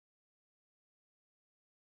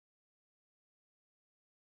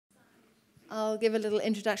I'll give a little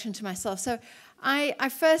introduction to myself. So I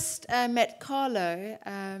first met Carlo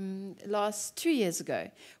last 2 years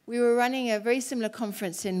ago. We were running a very similar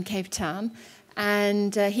conference in Cape Town,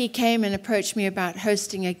 and he came and approached me about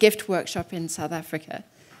hosting a gift workshop in South Africa.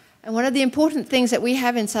 And one of the important things that we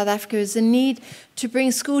have in South Africa is the need to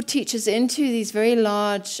bring school teachers into these very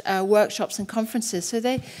large workshops and conferences. So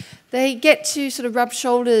they get to sort of rub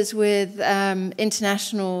shoulders with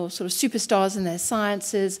international sort of superstars in their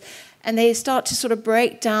sciences, and they start to sort of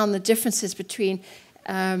break down the differences between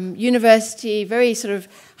university, very sort of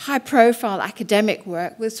high-profile academic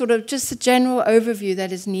work with sort of just a general overview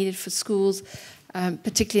that is needed for schools,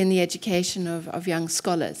 particularly in the education of young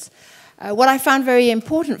scholars. What I found very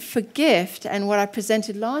important for GIFT and what I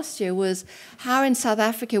presented last year was how in South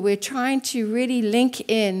Africa we're trying to really link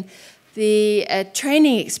in the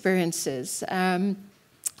training experiences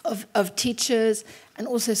of teachers and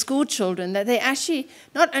also school children, that they actually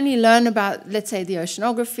not only learn about, let's say, the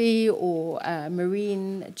oceanography or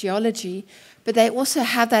marine geology, but they also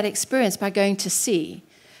have that experience by going to sea.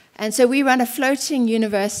 And so we run a floating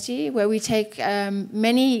university where we take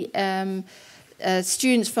many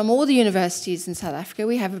students from all the universities in South Africa.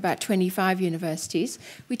 We have about 25 universities.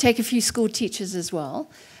 We take a few school teachers as well.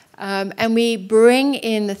 And we bring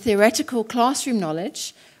in the theoretical classroom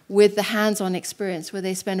knowledge with the hands-on experience, where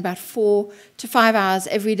they spend about 4 to 5 hours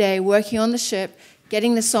every day working on the ship,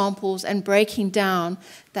 getting the samples and breaking down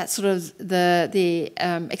that sort of the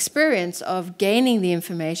experience of gaining the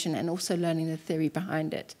information and also learning the theory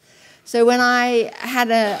behind it. So when I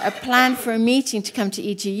had a plan for a meeting to come to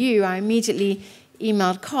EGU, I immediately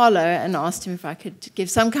emailed Carlo and asked him if I could give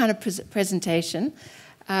some kind of presentation.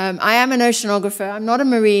 I am an oceanographer. I'm not a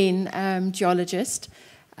marine geologist,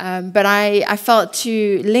 but I felt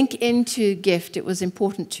to link into GIFT, it was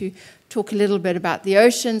important to talk a little bit about the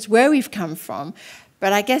oceans, where we've come from,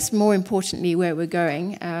 but I guess more importantly, where we're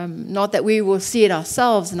going. Not that we will see it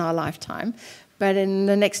ourselves in our lifetime, but in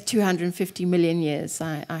the next 250 million years,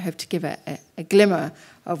 I hope to give a glimmer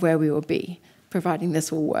of where we will be, providing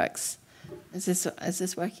this all works. Is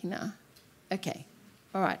this working now? Okay,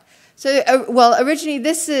 all right. So, well, originally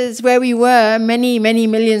this is where we were many, many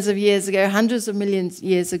millions of years ago, hundreds of millions of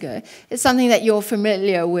years ago. It's something that you're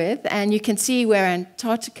familiar with, and you can see where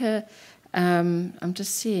Antarctica, I'm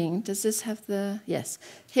just seeing, does this have the, yes.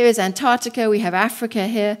 Here is Antarctica, we have Africa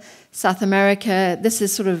here, South America, this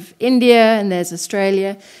is sort of India, and there's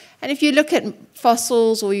Australia. And if you look at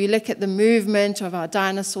fossils, or you look at the movement of our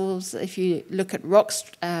dinosaurs, if you look at rock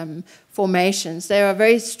formations, there are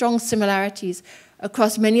very strong similarities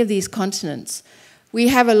across many of these continents. We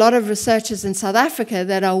have a lot of researchers in South Africa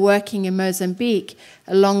that are working in Mozambique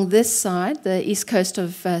along this side, the east coast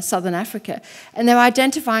of southern Africa, and they're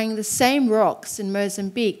identifying the same rocks in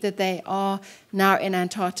Mozambique that they are now in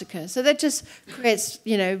Antarctica. So that just creates,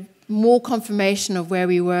 you know, more confirmation of where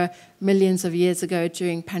we were millions of years ago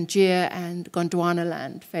during Pangaea and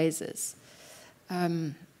Gondwanaland phases.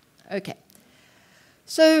 Okay.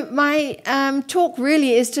 So my talk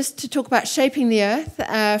really is just to talk about shaping the Earth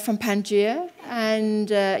from Pangaea and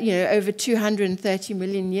you know, over 230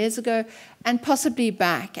 million years ago, and possibly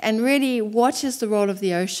back. And really, what is the role of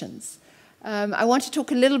the oceans? I want to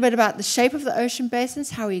talk a little bit about the shape of the ocean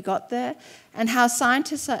basins, how we got there, and how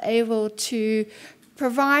scientists are able to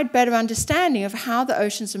provide better understanding of how the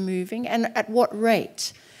oceans are moving and at what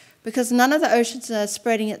rate. Because none of the oceans are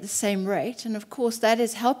spreading at the same rate, and of course that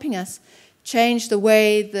is helping us change the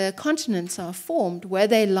way the continents are formed, where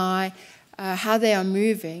they lie, how they are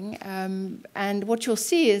moving. And what you'll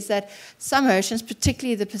see is that some oceans,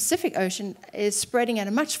 particularly the Pacific Ocean, is spreading at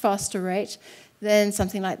a much faster rate than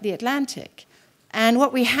something like the Atlantic. And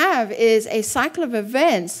what we have is a cycle of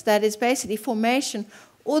events that is basically formation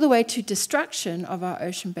all the way to destruction of our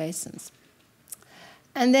ocean basins.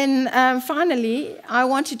 And then finally, I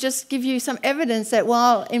want to just give you some evidence that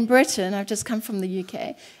while in Britain, I've just come from the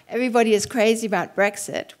UK, everybody is crazy about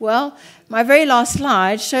Brexit. Well, my very last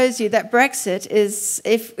slide shows you that Brexit is,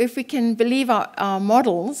 if we can believe our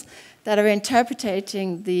models that are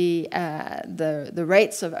interpreting the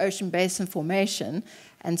rates of ocean basin formation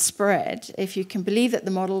and spread, if you can believe that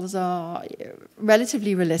the models are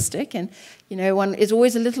relatively realistic, and you know, one is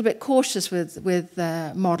always a little bit cautious with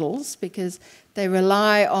models because they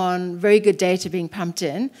rely on very good data being pumped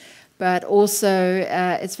in, but also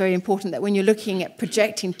it's very important that when you're looking at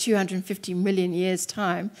projecting 250 million years'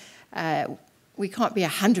 time, we can't be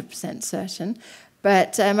 100% certain.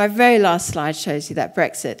 But my very last slide shows you that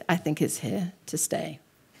Brexit, I think, is here to stay,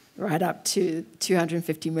 right up to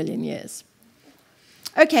 250 million years.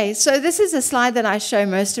 Okay, so this is a slide that I show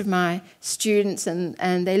most of my students,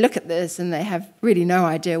 and they look at this and they have really no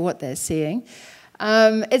idea what they're seeing.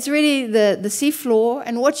 It's really the seafloor,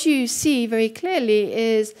 and what you see very clearly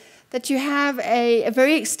is that you have a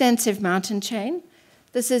very extensive mountain chain.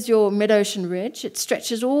 This is your mid-ocean ridge. It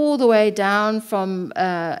stretches all the way down from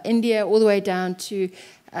India, all the way down to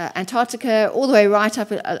Antarctica, all the way right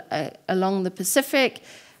up along the Pacific.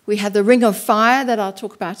 We have the Ring of Fire that I'll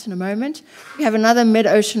talk about in a moment. We have another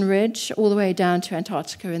mid-ocean ridge all the way down to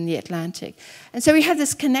Antarctica in the Atlantic. And so we have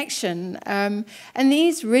this connection. And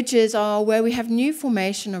these ridges are where we have new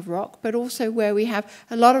formation of rock, but also where we have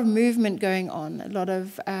a lot of movement going on, a lot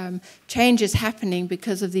of changes happening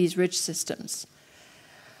because of these ridge systems.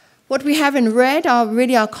 What we have in red are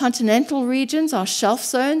really our continental regions, our shelf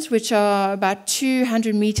zones, which are about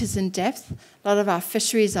 200 meters in depth. A lot of our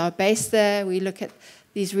fisheries are based there. We look at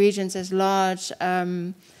these regions as large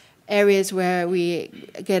areas where we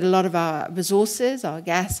get a lot of our resources, our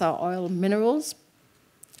gas, our oil, minerals.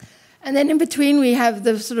 And then in between we have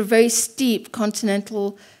the sort of very steep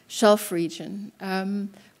continental shelf region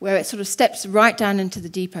where it sort of steps right down into the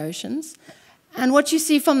deep oceans. And what you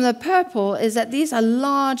see from the purple is that these are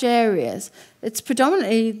large areas. It's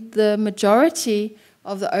predominantly the majority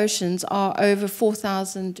of the oceans are over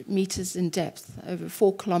 4,000 meters in depth, over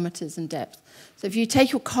 4 kilometers in depth. So if you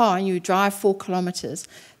take your car and you drive 4 kilometers,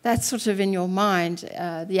 that's sort of in your mind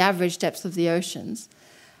the average depth of the oceans.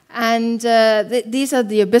 And these are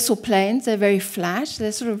the abyssal plains. They're very flat.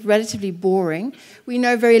 They're sort of relatively boring. We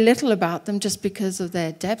know very little about them just because of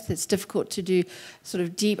their depth. It's difficult to do sort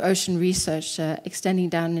of deep ocean research extending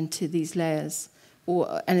down into these layers,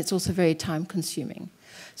 and it's also very time-consuming.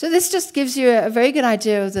 So this just gives you a very good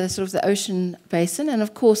idea of the sort of the ocean basin, and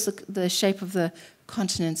of course the shape of the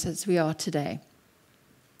continents as we are today.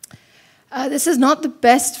 This is not the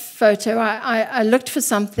best photo. I looked for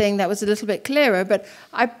something that was a little bit clearer, but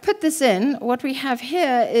I put this in. What we have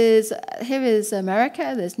here is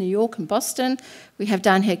America. There's New York and Boston. We have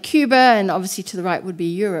down here Cuba, and obviously to the right would be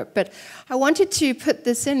Europe. But I wanted to put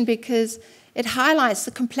this in because it highlights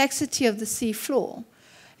the complexity of the sea floor.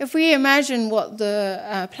 If we imagine what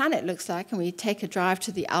the planet looks like, and we take a drive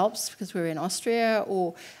to the Alps because we're in Austria,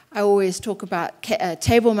 or I always talk about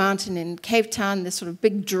Table Mountain in Cape Town, this sort of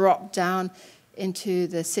big drop down into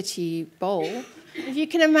the city bowl. If you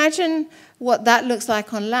can imagine what that looks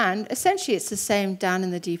like on land, essentially it's the same down in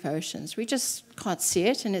the deep oceans. We just can't see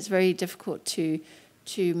it, and it's very difficult to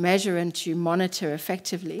measure and to monitor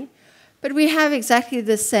effectively. But we have exactly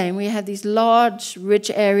the same. We have these large ridge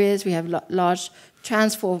areas. We have large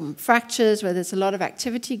transform fractures where there's a lot of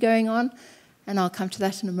activity going on, and I'll come to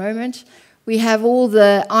that in a moment. We have all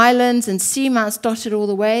the islands and seamounts dotted all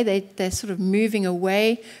the way. They're sort of moving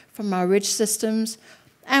away from our ridge systems.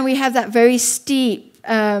 And we have that very steep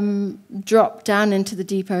drop down into the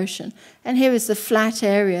deep ocean. And here is the flat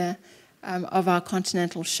area of our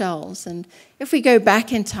continental shelves. And if we go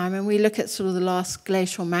back in time and we look at sort of the last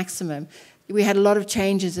glacial maximum, we had a lot of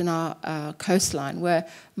changes in our coastline where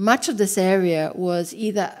much of this area was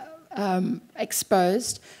either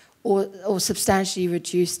exposed or substantially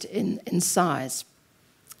reduced in size.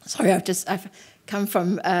 Sorry, I've come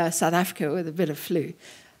from South Africa with a bit of flu.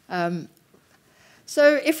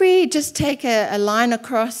 So if we just take a line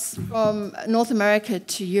across from North America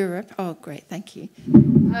to Europe, oh great, thank you.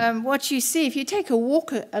 What you see, if you take a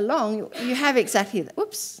walk along, you have exactly that.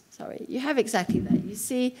 Oops, sorry, you have exactly that. You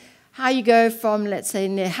see how you go from, let's say,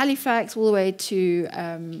 near Halifax all the way to,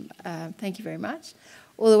 thank you very much,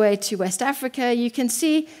 all the way to West Africa. You can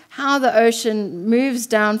see how the ocean moves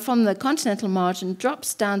down from the continental margin,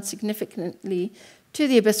 drops down significantly to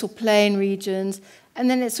the abyssal plain regions, and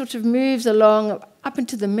then it sort of moves along up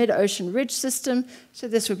into the mid-ocean ridge system. So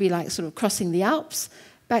this would be like sort of crossing the Alps,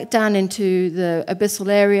 back down into the abyssal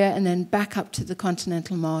area, and then back up to the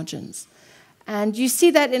continental margins. And you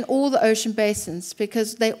see that in all the ocean basins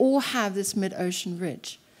because they all have this mid-ocean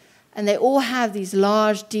ridge. And they all have these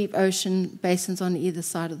large, deep ocean basins on either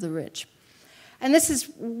side of the ridge. And this is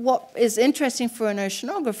what is interesting for an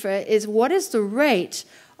oceanographer, is what is the rate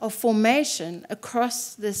of formation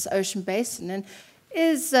across this ocean basin? And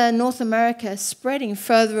is North America spreading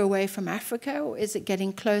further away from Africa, or is it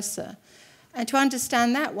getting closer? And to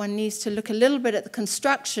understand that, one needs to look a little bit at the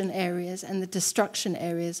construction areas and the destruction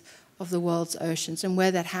areas of the world's oceans and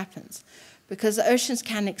where that happens. Because the oceans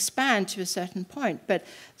can expand to a certain point, but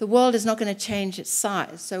the world is not going to change its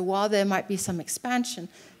size. So while there might be some expansion,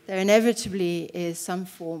 there inevitably is some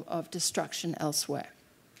form of destruction elsewhere.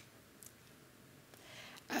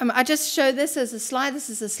 I just show this as a slide. This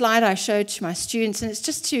is a slide I showed to my students, and it's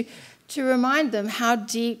just to to remind them how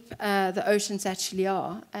deep the oceans actually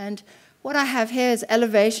are. And what I have here is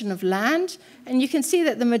elevation of land, and you can see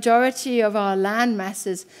that the majority of our land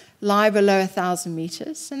masses lie below 1,000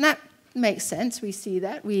 meters, and that makes sense. We see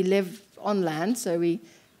that. We live on land, so we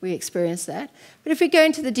experience that. But if we go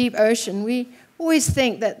into the deep ocean, we always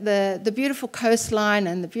think that the beautiful coastline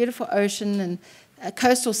and the beautiful ocean and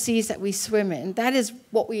coastal seas that we swim in, that is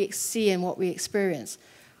what we see and what we experience.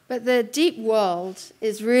 But the deep world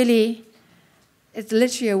is really, it's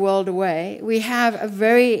literally a world away. We have a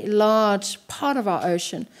very large part of our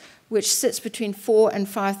ocean which sits between 4,000 and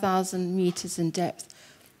 5,000 meters in depth.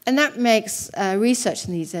 And that makes research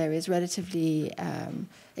in these areas relatively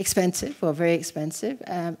expensive, or very expensive,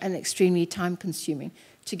 and extremely time-consuming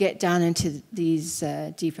to get down into these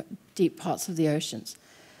deep parts of the oceans.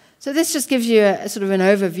 So this just gives you a sort of an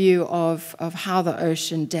overview of how the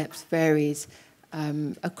ocean depth varies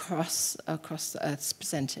across the Earth's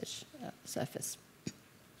percentage surface.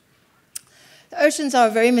 The oceans are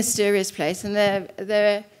a very mysterious place, and they're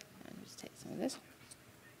I'll just take some of this.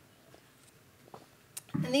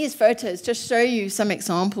 And these photos just show you some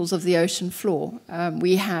examples of the ocean floor.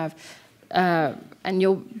 We have, and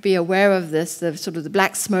you'll be aware of this, the sort of the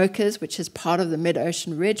black smokers, which is part of the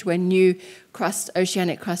mid-ocean ridge where new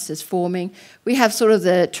oceanic crust is forming. We have sort of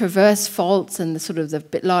the traverse faults and the sort of the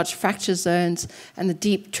large fracture zones and the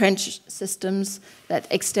deep trench systems that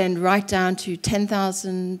extend right down to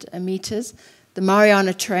 10,000 meters. The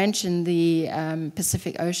Mariana Trench in the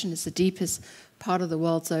Pacific Ocean is the deepest part of the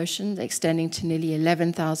world's ocean, extending to nearly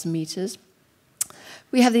 11,000 meters.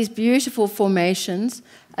 We have these beautiful formations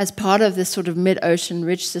as part of this sort of mid-ocean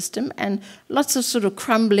ridge system, and lots of sort of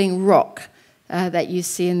crumbling rock that you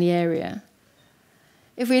see in the area.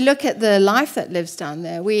 If we look at the life that lives down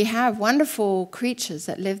there, we have wonderful creatures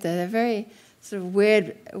that live there. They're very sort of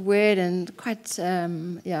weird and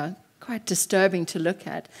quite disturbing to look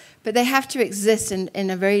at. But they have to exist in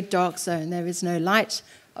a very dark zone. There is no light,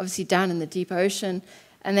 obviously, down in the deep ocean,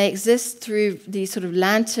 and they exist through these sort of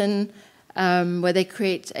lantern where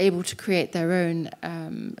they're able to create their own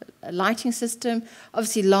lighting system.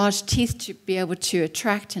 Obviously, large teeth to be able to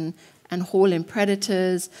attract and haul in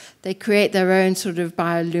predators. They create their own sort of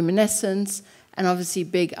bioluminescence, and obviously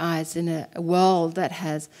big eyes in a world that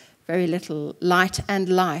has very little light and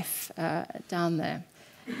life down there.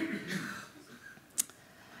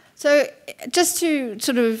 So just to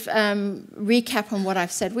sort of recap on what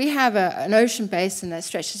I've said, we have an ocean basin that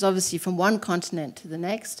stretches obviously from one continent to the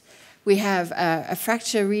next. We have a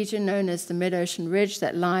fracture region known as the mid-ocean ridge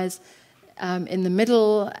that lies in the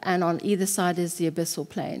middle, and on either side is the abyssal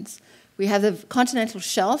plains. We have the continental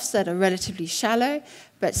shelves that are relatively shallow,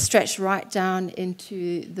 but stretch right down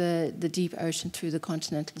into the deep ocean through the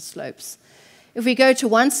continental slopes. If we go to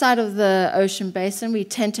one side of the ocean basin, we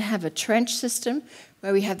tend to have a trench system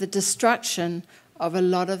where we have the destruction of a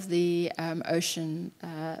lot of the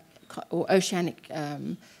oceanic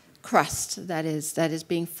crust that is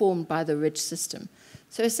being formed by the ridge system.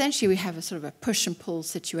 So essentially we have a sort of a push and pull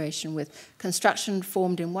situation with construction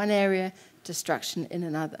formed in one area, destruction in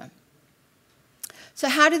another. So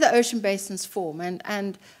how do the ocean basins form,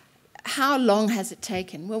 and how long has it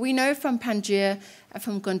taken? Well, we know from Pangaea and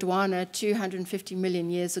from Gondwana 250 million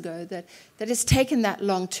years ago that it's taken that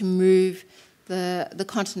long to move the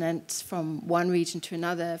continents from one region to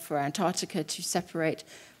another, for Antarctica to separate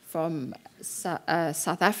from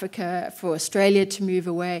South Africa, for Australia to move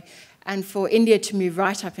away, and for India to move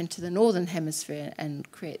right up into the northern hemisphere and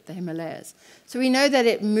create the Himalayas. So we know that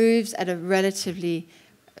it moves at a relatively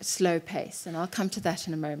slow pace, and I'll come to that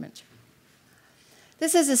in a moment.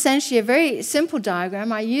 This is essentially a very simple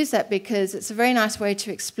diagram. I use that because it's a very nice way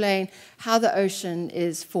to explain how the ocean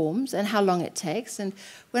is formed and how long it takes. And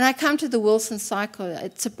when I come to the Wilson cycle,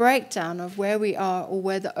 it's a breakdown of where we are or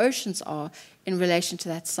where the oceans are in relation to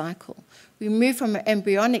that cycle. We move from an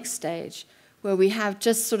embryonic stage where we have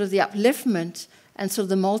just sort of the upliftment and sort of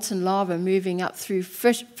the molten lava moving up through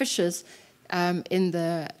fissures in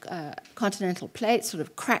the continental plate, sort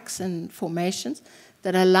of cracks and formations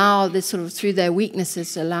that allow this sort of, through their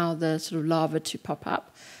weaknesses, allow the sort of lava to pop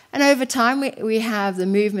up. And over time, we have the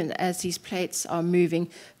movement as these plates are moving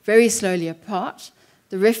very slowly apart.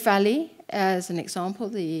 The Rift Valley, as an example,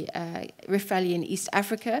 the Rift Valley in East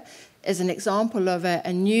Africa is an example of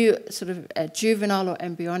a new sort of a juvenile or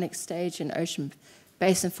embryonic stage in ocean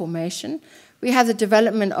basin formation. We have the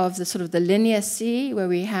development of the sort of the linear sea, where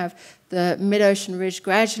we have the mid-ocean ridge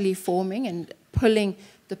gradually forming and pulling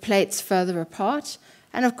the plates further apart.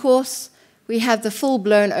 And of course, we have the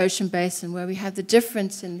full-blown ocean basin, where we have the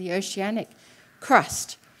difference in the oceanic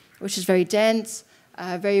crust, which is very dense,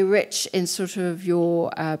 very rich in sort of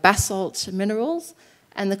your basalt minerals,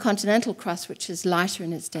 and the continental crust, which is lighter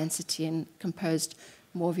in its density and composed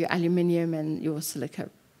more of your aluminium and your silica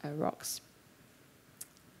rocks.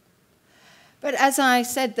 But as I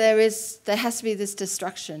said, there has to be this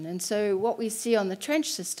destruction. And so what we see on the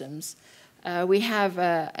trench systems, we have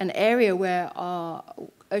an area where our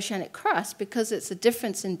oceanic crust, because it's a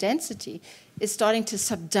difference in density, is starting to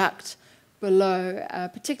subduct below,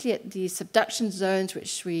 particularly at the subduction zones,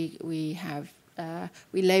 which we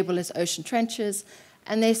label as ocean trenches.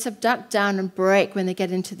 And they subduct down and break when they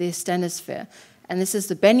get into the asthenosphere. And this is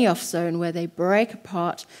the Benioff zone, where they break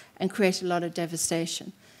apart and create a lot of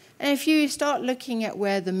devastation. And if you start looking at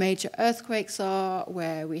where the major earthquakes are,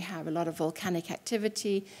 where we have a lot of volcanic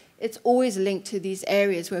activity, it's always linked to these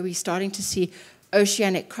areas where we're starting to see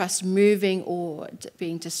oceanic crust moving or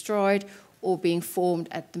being destroyed or being formed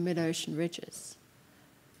at the mid-ocean ridges.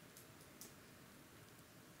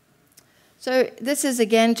 So this is,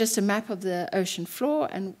 again, just a map of the ocean floor.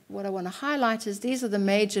 And what I want to highlight is these are the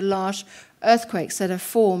major large earthquakes that have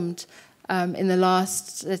formed in the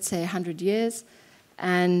last, let's say, 100 years.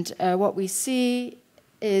 And what we see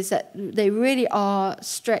is that they really are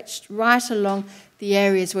stretched right along the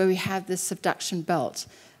areas where we have this subduction belt,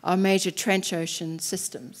 our major trench ocean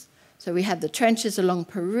systems. So we have the trenches along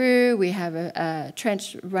Peru. We have a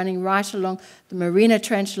trench running right along. The Marina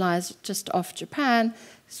Trench lies just off Japan,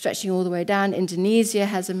 stretching all the way down. Indonesia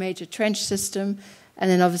has a major trench system, and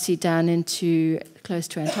then obviously down into close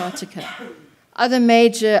to Antarctica. Other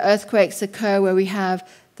major earthquakes occur where we have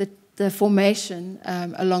the formation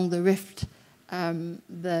along the rift,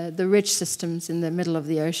 the ridge systems in the middle of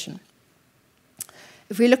the ocean.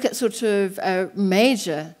 If we look at sort of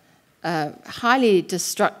major, highly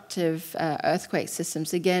destructive earthquake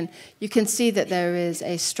systems, again, you can see that there is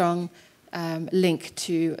a strong link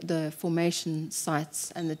to the formation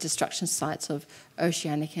sites and the destruction sites of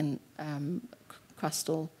oceanic and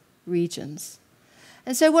crustal regions.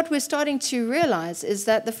 And so what we're starting to realize is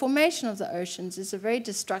that the formation of the oceans is a very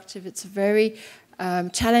destructive, it's a very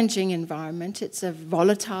challenging environment. It's a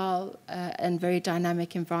volatile and very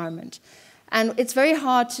dynamic environment. And it's very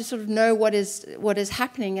hard to sort of know what is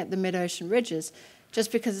happening at the mid-ocean ridges,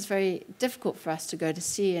 just because it's very difficult for us to go to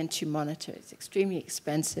sea and to monitor. It's extremely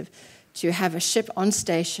expensive to have a ship on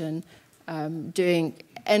station doing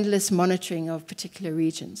endless monitoring of particular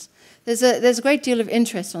regions. There's a great deal of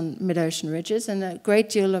interest on mid-ocean ridges and a great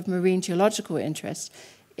deal of marine geological interest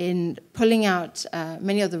in pulling out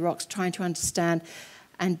many of the rocks, trying to understand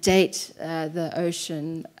and date the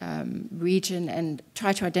ocean region and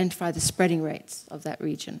try to identify the spreading rates of that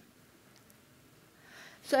region.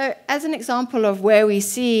 So as an example of where we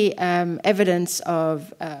see evidence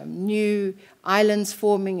of new islands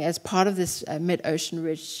forming as part of this mid-ocean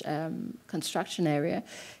ridge construction area,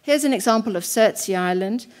 here's an example of Surtsey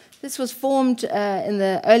Island. This was formed in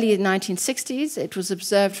the early 1960s. It was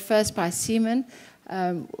observed first by seamen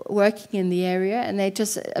working in the area, and they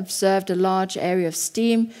just observed a large area of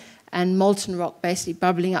steam and molten rock basically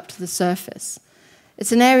bubbling up to the surface.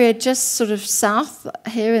 It's an area just sort of south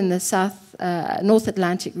here in the North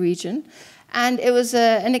Atlantic region, and it was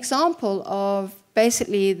an example of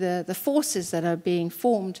basically the forces that are being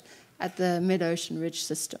formed at the mid-ocean ridge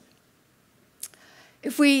system.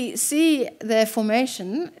 If we see their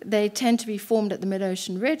formation, they tend to be formed at the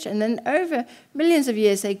mid-ocean ridge, and then over millions of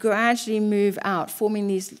years, they gradually move out, forming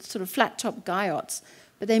these sort of flat-top guyots.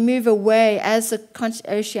 But they move away as the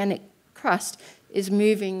oceanic crust is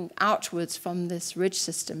moving outwards from this ridge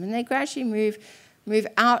system, and they gradually move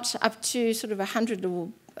out up to sort of 100 or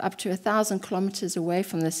up to 1,000 kilometers away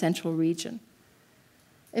from the central region.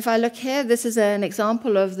 If I look here, this is an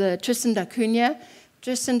example of the Tristan da Cunha.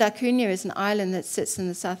 Tristan da Cunha is an island that sits in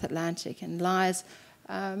the South Atlantic and lies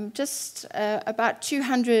just about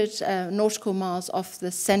 200 nautical miles off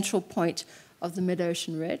the central point of the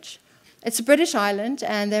mid-ocean ridge. It's a British island,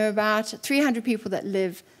 and there are about 300 people that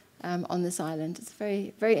live on this island. It's a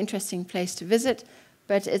very, very interesting place to visit,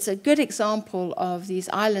 but it's a good example of these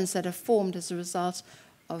islands that are formed as a result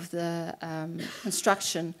of the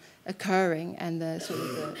construction occurring and the sort of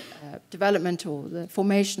the development or the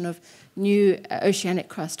formation of new oceanic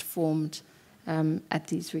crust formed at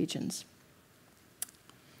these regions.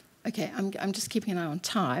 Okay, I'm just keeping an eye on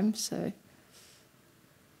time, so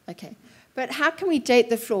okay. But how can we date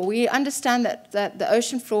the floor? We understand that the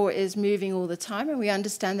ocean floor is moving all the time, and we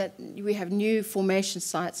understand that we have new formation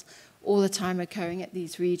sites all the time occurring at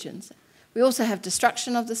these regions. We also have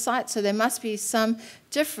destruction of the site, so there must be some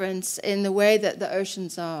difference in the way that the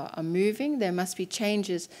oceans are moving. There must be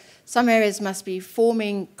changes. Some areas must be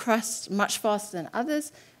forming crust much faster than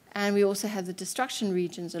others, And we also have the destruction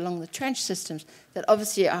regions along the trench systems that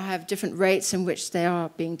obviously have different rates in which they are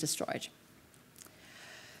being destroyed.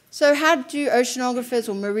 So how do oceanographers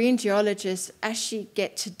or marine geologists actually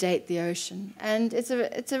get to date the ocean? And it's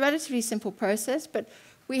a relatively simple process, but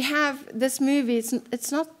we have this movie.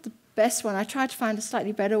 It's not the best one. I tried to find a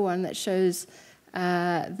slightly better one that shows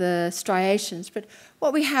the striations. But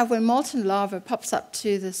what we have when molten lava pops up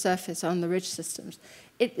to the surface on the ridge systems,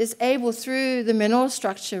 it is able, through the mineral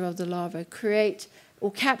structure of the lava, create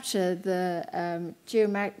or capture the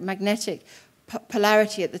geomagnetic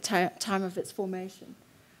polarity at the time of its formation.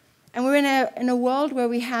 And we're in a world where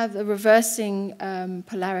we have a reversing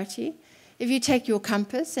polarity. If you take your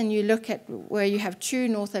compass and you look at where you have true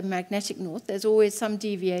north and magnetic north, there's always some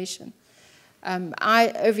deviation.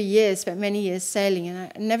 I, over years, spent many years sailing,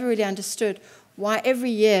 and I never really understood why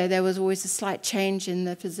every year there was always a slight change in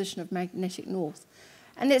the position of magnetic north.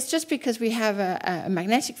 And it's just because we have a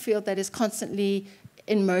magnetic field that is constantly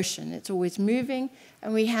in motion. It's always moving,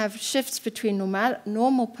 and we have shifts between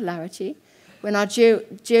normal polarity, when our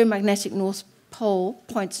geomagnetic north pole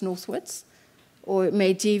points northwards, or it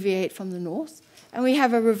may deviate from the north. And we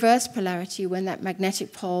have a reverse polarity when that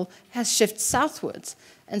magnetic pole has shifted southwards.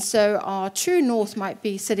 And so our true north might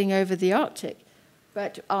be sitting over the Arctic,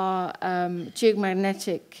 but our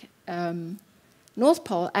geomagnetic North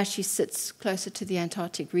Pole actually sits closer to the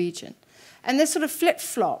Antarctic region. And this sort of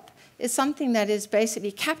flip-flop is something that is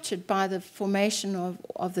basically captured by the formation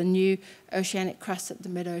of the new oceanic crust at the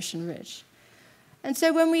mid-ocean ridge. And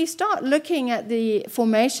so when we start looking at the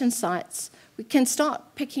formation sites, we can start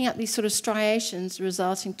picking up these sort of striations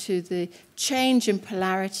resulting to the change in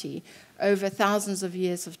polarity over thousands of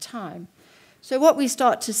years of time. So what we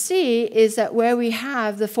start to see is that where we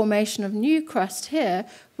have the formation of new crust here,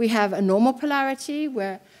 we have a normal polarity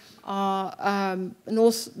where our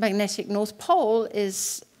magnetic North Pole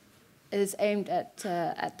is aimed at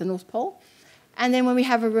the North Pole. And then when we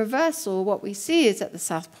have a reversal, what we see is that the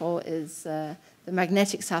South Pole is, the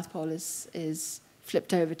magnetic South Pole is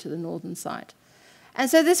flipped over to the northern side. And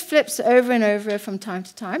so this flips over and over from time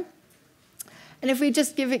to time. And if we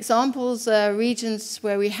just give examples, regions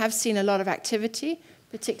where we have seen a lot of activity,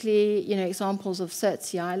 particularly examples of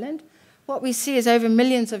Surtsey Island, what we see is over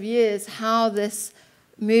millions of years how this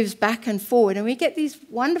moves back and forward. And we get these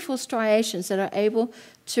wonderful striations that are able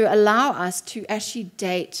to allow us to actually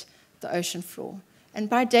date the ocean floor. And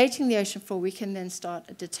by dating the ocean floor, we can then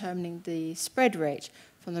start determining the spread rate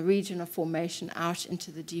from the region of formation out into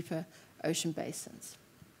the deeper ocean basins.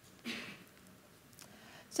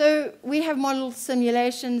 So we have model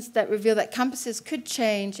simulations that reveal that compasses could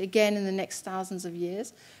change again in the next thousands of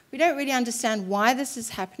years. We don't really understand why this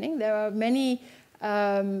is happening. There are many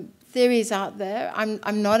theories out there.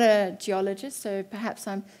 I'm not a geologist, so perhaps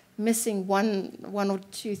I'm missing one or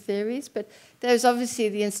two theories, but there's obviously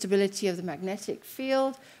the instability of the magnetic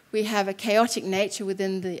field. We have a chaotic nature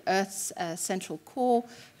within the Earth's central core.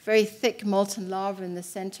 Very thick molten lava in the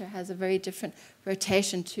center has a very different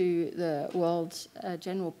rotation to the world's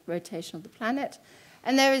general rotation of the planet.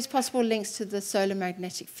 And there is possible links to the solar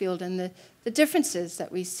magnetic field and the differences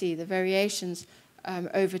that we see, the variations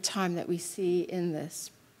over time that we see in this.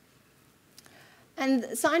 And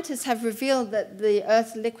scientists have revealed that the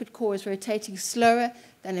Earth's liquid core is rotating slower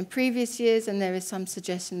than in previous years, and there is some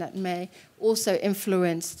suggestion that may also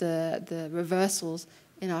influence the reversals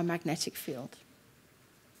in our magnetic field.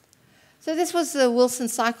 So this was the Wilson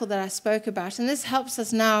cycle that I spoke about, and this helps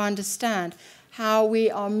us now understand how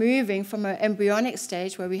we are moving from an embryonic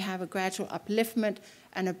stage where we have a gradual upliftment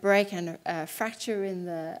and a break and a fracture in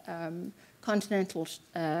the continental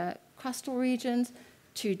crustal regions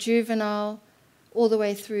to juvenile, all the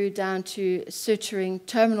way through down to suturing,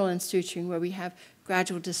 terminal and suturing, where we have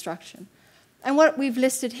gradual destruction. And what we've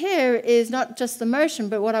listed here is not just the motion,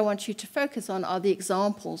 but what I want you to focus on are the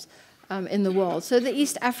examples in the world. So the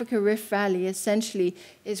East Africa Rift Valley essentially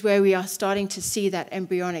is where we are starting to see that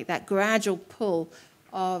embryonic, that gradual pull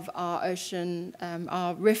of our ocean,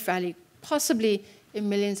 our Rift Valley, possibly in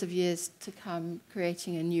millions of years to come,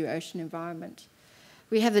 creating a new ocean environment.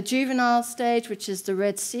 We have the juvenile stage, which is the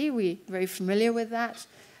Red Sea. We're very familiar with that.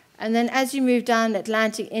 And then as you move down,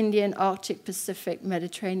 Atlantic, Indian, Arctic, Pacific,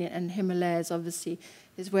 Mediterranean, and Himalayas, obviously,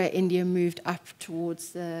 is where India moved up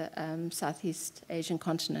towards the Southeast Asian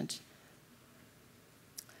continent.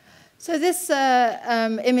 So this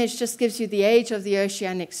image just gives you the age of the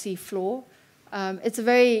oceanic sea floor. It's a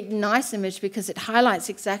very nice image because it highlights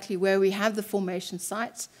exactly where we have the formation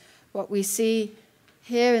sites. What we see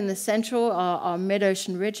here in the central are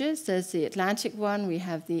mid-ocean ridges. There's the Atlantic one, we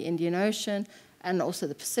have the Indian Ocean, and also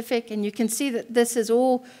the Pacific. And you can see that this is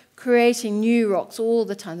all creating new rocks all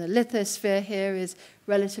the time. The lithosphere here is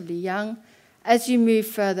relatively young. As you move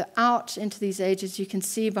further out into these ages, you can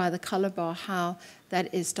see by the color bar how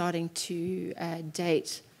that is starting to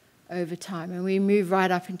date over time. And we move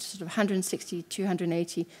right up into sort of 160,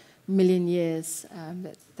 280 million years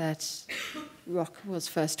that rock was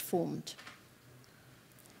first formed.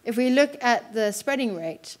 If we look at the spreading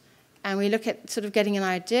rate, and we look at sort of getting an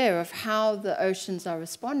idea of how the oceans are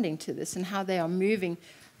responding to this and how they are moving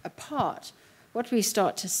apart, what we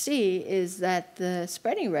start to see is that the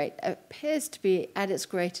spreading rate appears to be at its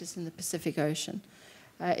greatest in the Pacific Ocean.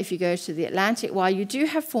 If you go to the Atlantic, while you do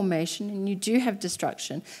have formation and you do have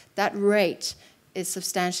destruction, that rate is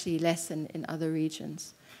substantially less than in other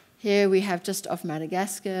regions. Here we have just off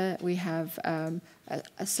Madagascar, we have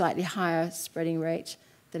a slightly higher spreading rate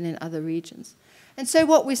than in other regions. And so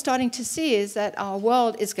what we're starting to see is that our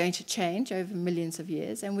world is going to change over millions of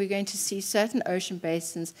years, and we're going to see certain ocean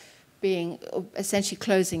basins being essentially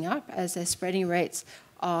closing up as their spreading rates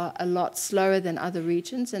are a lot slower than other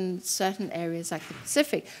regions, and certain areas like the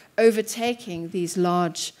Pacific overtaking these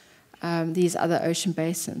large, these other ocean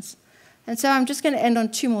basins. And so I'm just going to end on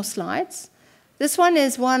 2 more slides. This one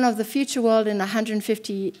is one of the future world in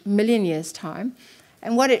 150 million years' time.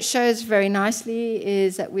 And what it shows very nicely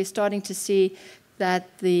is that we're starting to see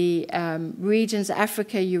that the regions,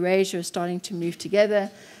 Africa, Eurasia, are starting to move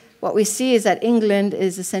together. What we see is that England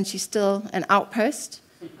is essentially still an outpost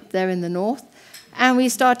there in the north. And we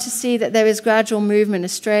start to see that there is gradual movement.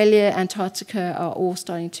 Australia, Antarctica are all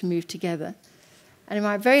starting to move together. And in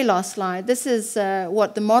my very last slide, this is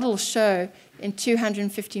what the models show in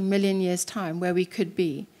 250 million years' time, where we could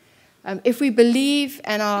be. If we believe,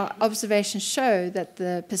 and our observations show, that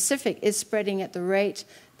the Pacific is spreading at the rate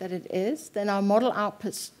that it is, then our model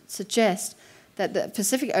outputs suggest that the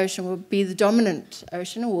Pacific Ocean will be the dominant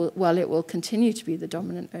ocean, or well, it will continue to be the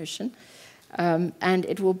dominant ocean, and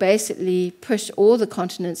it will basically push all the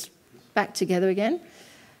continents back together again,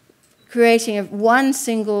 creating one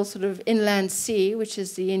single sort of inland sea, which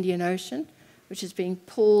is the Indian Ocean, which is being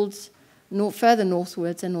pulled further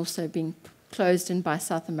northwards and also being closed in by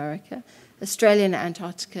South America, Australia and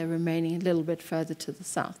Antarctica remaining a little bit further to the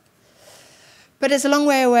south. But it's a long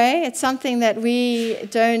way away. It's something that we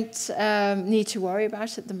don't need to worry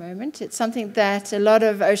about at the moment. It's something that a lot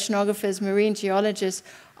of oceanographers, marine geologists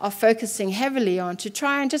are focusing heavily on to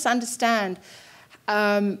try and just understand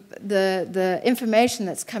the information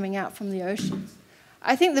that's coming out from the oceans.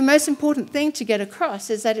 I think the most important thing to get across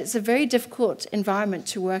is that it's a very difficult environment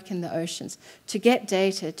to work in the oceans, to get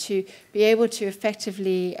data, to be able to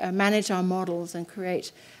effectively manage our models and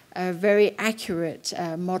create very accurate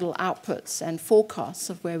model outputs and forecasts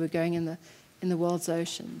of where we're going in the world's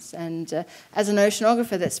oceans. And as an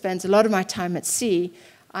oceanographer that spends a lot of my time at sea,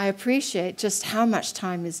 I appreciate just how much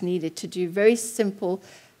time is needed to do very simple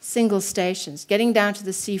single stations. Getting down to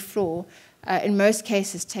the sea floor, in most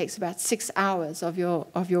cases, takes about 6 hours of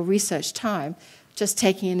your research time, just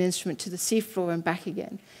taking an instrument to the seafloor and back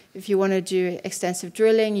again. If you want to do extensive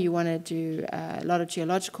drilling, you want to do a lot of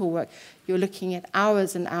geological work, you're looking at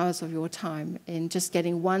hours and hours of your time in just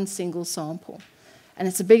getting one single sample. And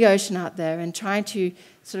it's a big ocean out there, and trying to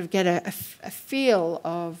sort of get a feel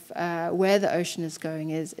of where the ocean is going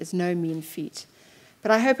is no mean feat. But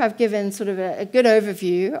I hope I've given sort of a good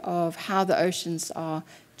overview of how the oceans are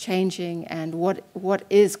changing and what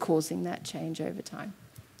is causing that change over time.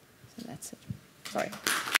 So that's it. Sorry.